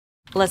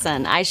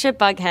Listen, I ship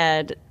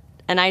Bughead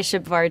and I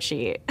ship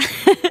Varchi.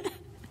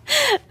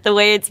 The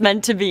way it's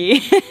meant to be.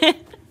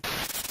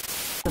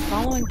 The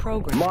following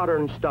program.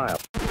 Modern style.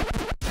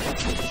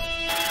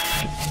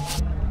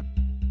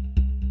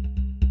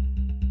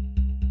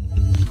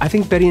 I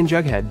think Betty and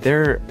Jughead,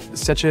 they're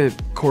such a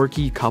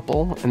quirky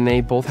couple, and they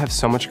both have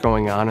so much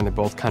going on, and they're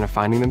both kind of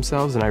finding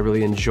themselves, and I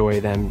really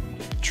enjoy them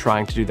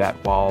trying to do that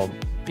while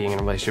being in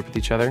a relationship with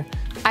each other.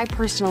 I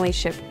personally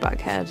ship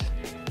Bughead.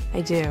 I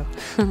do.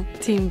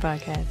 Team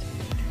Bughead.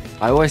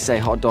 I always say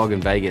Hot Dog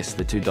and Vegas,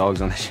 the two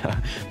dogs on the show,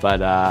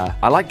 but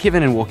I like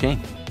Kevin and Joaquin.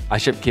 I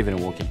ship Kevin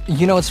and Joaquin.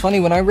 You know, it's funny,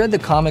 when I read the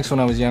comics when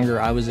I was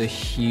younger, I was a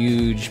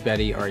huge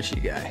Betty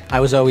Archie guy. I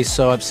was always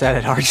so upset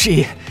at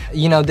Archie.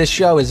 You know, this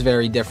show is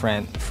very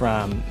different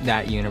from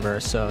that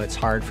universe, so it's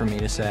hard for me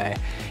to say.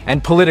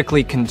 And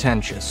politically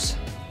contentious.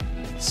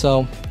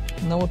 So,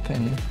 no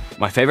opinion.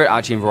 My favorite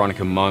Archie and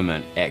Veronica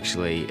moment,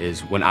 actually, is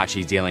when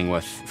Archie's dealing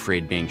with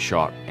Fred being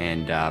shot,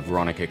 and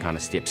Veronica kind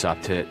of steps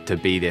up to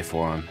be there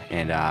for him.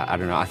 And I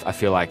don't know, I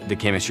feel like the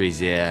chemistry's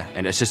there,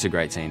 and it's just a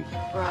great scene.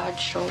 Broad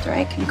shoulder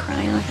I can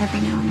cry on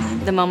every now and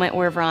then. The moment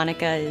where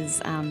Veronica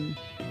is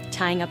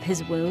tying up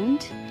his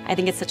wound, I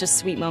think it's such a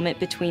sweet moment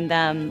between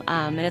them,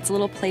 and it's a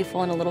little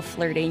playful and a little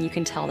flirty, and you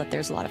can tell that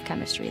there's a lot of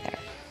chemistry there.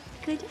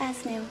 Good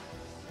as new,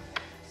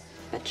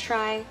 but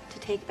try to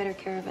take better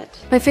care of it.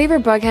 My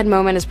favorite Bughead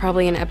moment is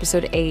probably in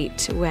episode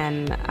 8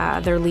 when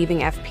they're leaving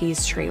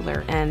FP's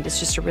trailer, and it's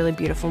just a really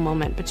beautiful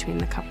moment between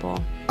the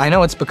couple. I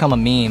know it's become a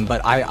meme, but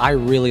I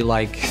really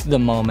like the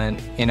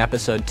moment in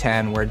episode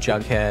 10 where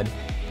Jughead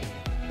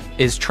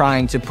is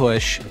trying to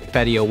push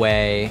Betty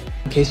away.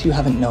 In case you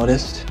haven't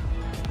noticed,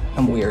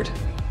 I'm weird.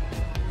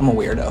 I'm a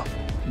weirdo.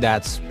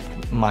 That's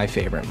my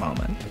favorite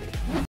moment.